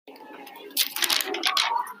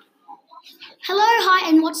Hello, hi,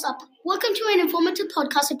 and what's up? Welcome to an informative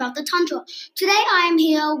podcast about the tundra. Today I am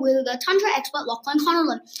here with the tundra expert, Lachlan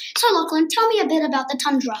Connellan. So, Lachlan, tell me a bit about the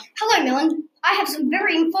tundra. Hello, Millen. I have some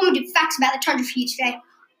very informative facts about the tundra for you today.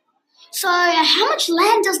 So, how much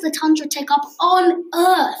land does the tundra take up on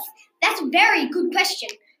Earth? That's a very good question.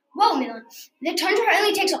 Well, Millen, the tundra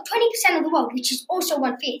only takes up 20% of the world, which is also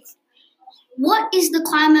 1/5. What is the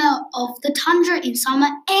climate of the tundra in summer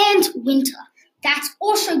and winter? That's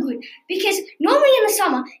also good because normally in the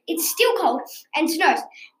summer it's still cold and snows,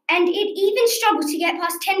 and it even struggles to get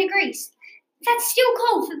past 10 degrees. That's still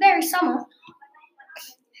cold for very summer.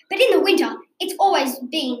 But in the winter, it's always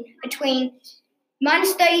been between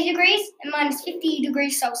minus 30 degrees and minus 50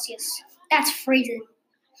 degrees Celsius. That's freezing.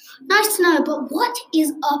 Nice to know, but what is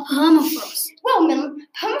a permafrost? Well, Millen,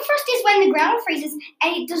 permafrost is when the ground freezes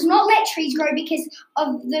and it does not let trees grow because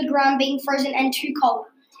of the ground being frozen and too cold.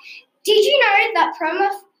 Did you know that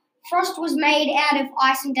permafrost was made out of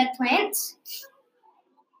ice and dead plants?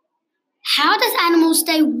 How does animals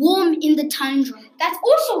stay warm in the tundra? That's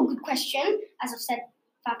also a good question, as I've said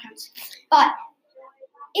 5 times. But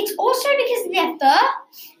it's also because of their fur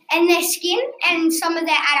and their skin and some of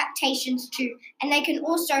their adaptations too. And they can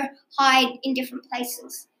also hide in different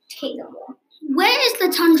places to keep them warm. Where is the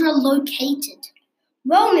tundra located?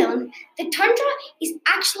 Well, Millen, the tundra is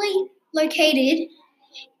actually located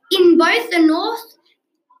in both the north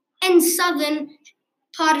and southern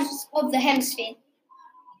parts of the hemisphere.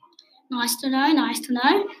 Nice to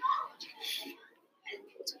know.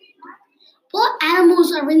 What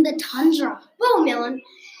animals are in the tundra? Well, Millen,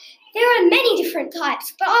 there are many different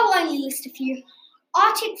types, but I will only list a few.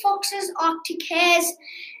 Arctic foxes, Arctic hares,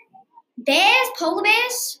 bears, polar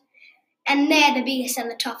bears, and they're the biggest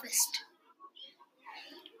and the toughest.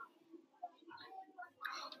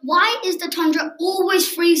 Why is the tundra always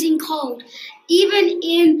freezing cold, even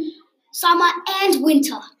in summer and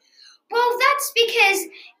winter? Well, that's because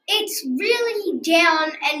it's really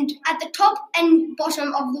down and at the top and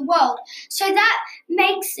bottom of the world. So that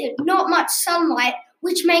makes it not much sunlight,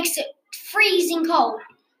 which makes it freezing cold.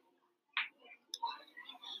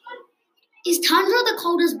 Is tundra the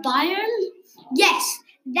coldest biome? Yes,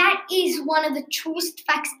 that is one of the truest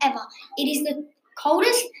facts ever. It is the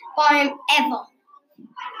coldest biome ever.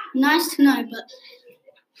 Nice to know, but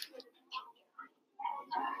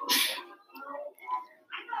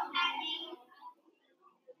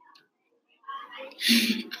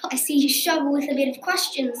I see you struggle with a bit of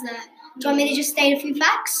questions there. Do you want me to just state a few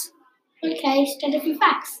facts? okay, state a few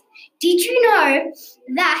facts. Did you know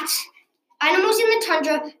that animals in the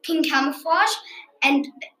tundra can camouflage and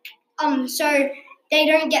so they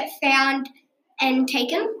don't get found and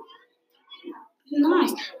taken?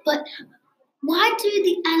 Nice, but why do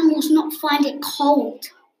the animals not find it cold?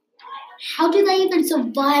 How do they even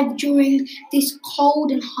survive during this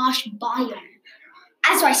cold and harsh biome?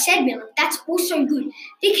 As I said, Millen, that's also good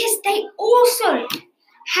because they also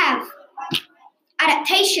have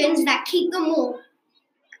adaptations that keep them warm.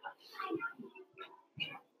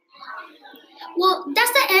 Well,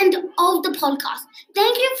 that's the end of the podcast.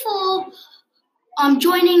 Thank you for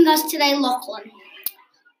joining us today, Lachlan.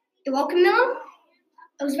 You're welcome, Millen.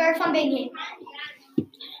 It was very fun being here.